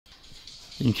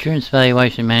Insurance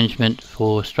valuation management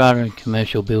for strata and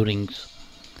commercial buildings.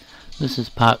 This is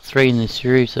part 3 in this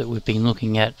series that we've been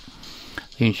looking at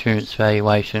the insurance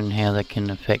valuation, how that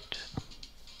can affect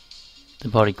the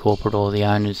body corporate or the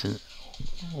owners,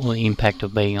 or the impact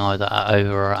of being either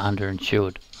over or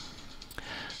underinsured.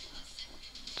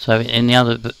 So in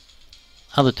the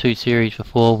other two series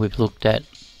before, we've looked at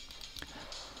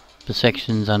the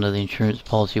sections under the insurance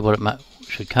policy, what it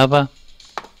should cover.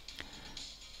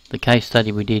 The case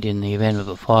study we did in the event of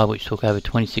a fire, which took over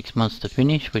 26 months to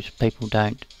finish, which people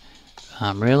don't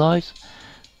realise.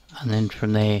 And then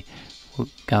from there, we're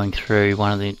going through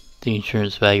one of the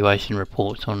insurance valuation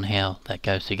reports on how that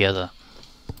goes together.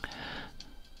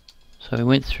 So we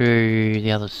went through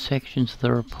the other sections of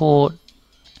the report,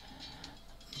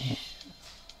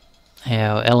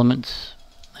 our elements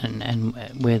and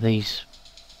where these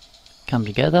come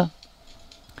together.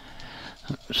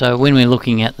 So when we're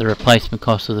looking at the replacement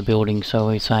cost of the building, so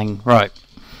we're saying, right,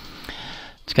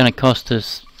 it's going to cost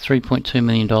us $3.2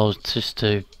 million just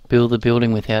to build the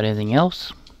building without anything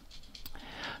else.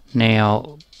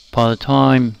 Now, by the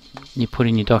time you put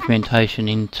in your documentation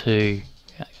into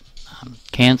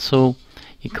council,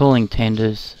 your calling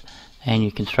tenders and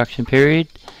your construction period,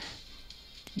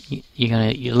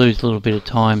 you lose a little bit of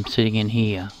time sitting in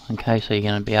here. Okay, so you're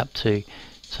going to be up to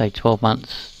say 12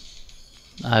 months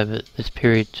over this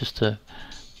period just to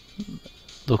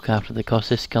look after the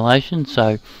cost escalation.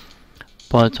 So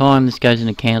by the time this goes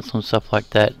into council and stuff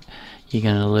like that, you're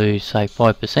going to lose say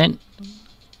 5%.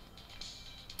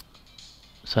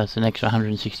 So it's an extra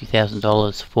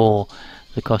 $160,000 for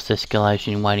the cost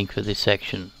escalation waiting for this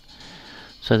section.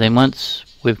 So then once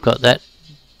we've got that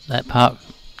part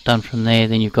done from there,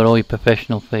 then you've got all your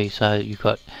professional fees. So you've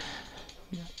got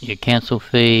your council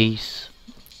fees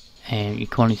and your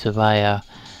quantity surveyor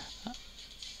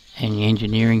and your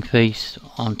engineering fees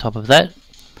on top of that.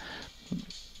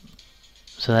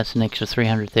 So that's an extra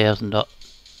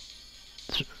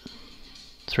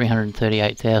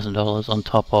 $338,000 on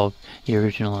top of your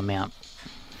original amount.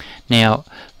 Now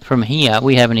from here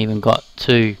we haven't even got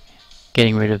to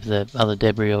getting rid of the other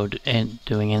debris or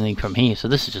doing anything from here, so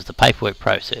this is just the paperwork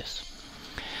process.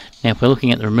 Now if we're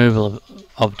looking at the removal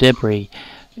of debris,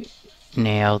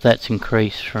 now that's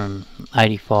increased from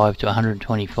 $85 to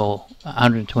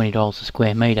 $120 a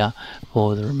square metre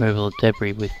for the removal of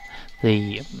debris with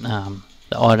the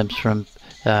items from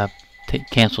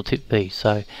council tip fees.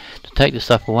 So to take the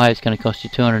stuff away, it's going to cost you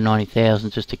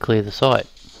 $290,000 just to clear the site.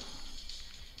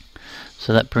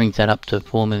 So that brings that up to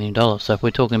 $4 million. So if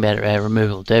we're talking about our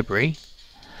removal of debris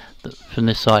from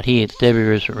this site here, the debris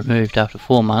was removed after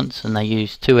 4 months, and they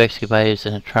used 2 excavators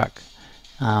and a truck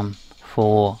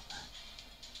for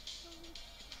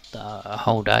a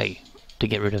whole day to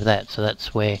get rid of that. So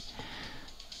that's where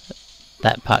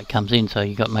that part comes in. So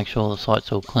you've got to make sure the site's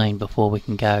all clean before we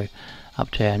can go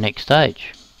up to our next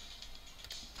stage.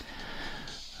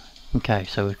 Okay,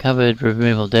 so we've covered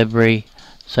removal debris.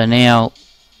 So now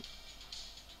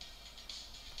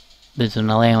there's an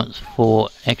allowance for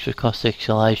extra cost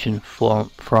escalation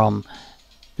from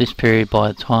this period by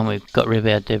the time we've got rid of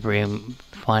our debris and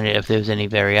find out if there was any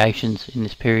variations in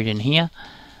this period in here.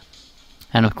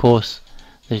 And of course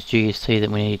there's GST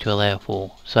that we need to allow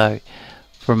for. So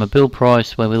from a bill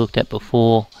price where we looked at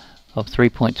before of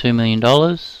 $3.2 million,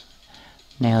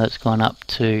 now that's gone up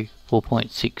to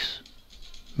 $4.6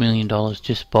 million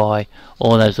just by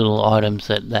all those little items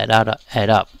that add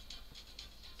up.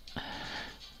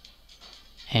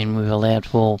 And we've allowed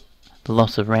for the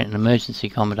loss of rent and emergency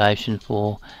accommodation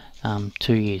for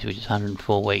 2 years, which is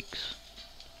 104 weeks.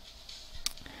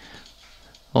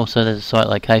 Also there's a site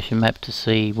location map to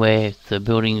see where the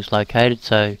building is located,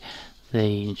 so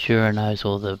the insurer knows,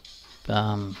 or the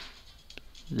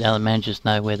other managers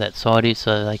know where that site is,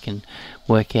 so they can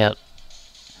work out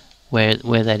where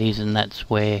that is, and that's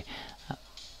where,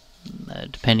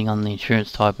 depending on the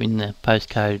insurance type, in the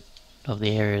postcode of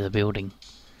the area of the building.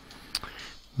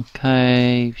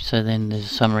 Okay, so then there's a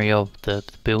summary of the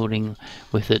building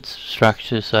with its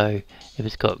structure. So if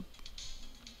it's got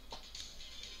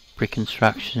brick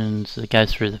constructions that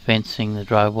goes through the fencing, the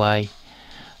driveway,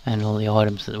 and all the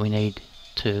items that we need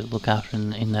to look after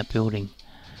in that building.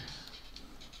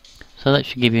 So that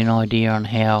should give you an idea on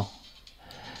how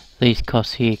these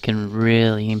costs here can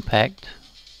really impact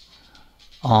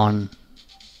on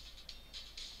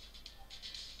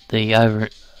the either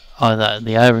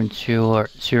the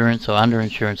overinsurance or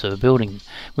underinsurance of a building.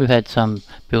 We've had some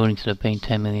buildings that have been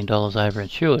 $10 million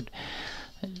overinsured.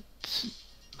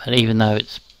 But even though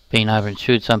it's been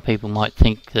overinsured, some people might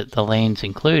think that the land's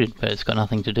included, but it's got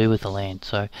nothing to do with the land.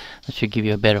 So that should give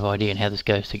you a better idea on how this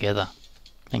goes together.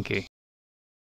 Thank you.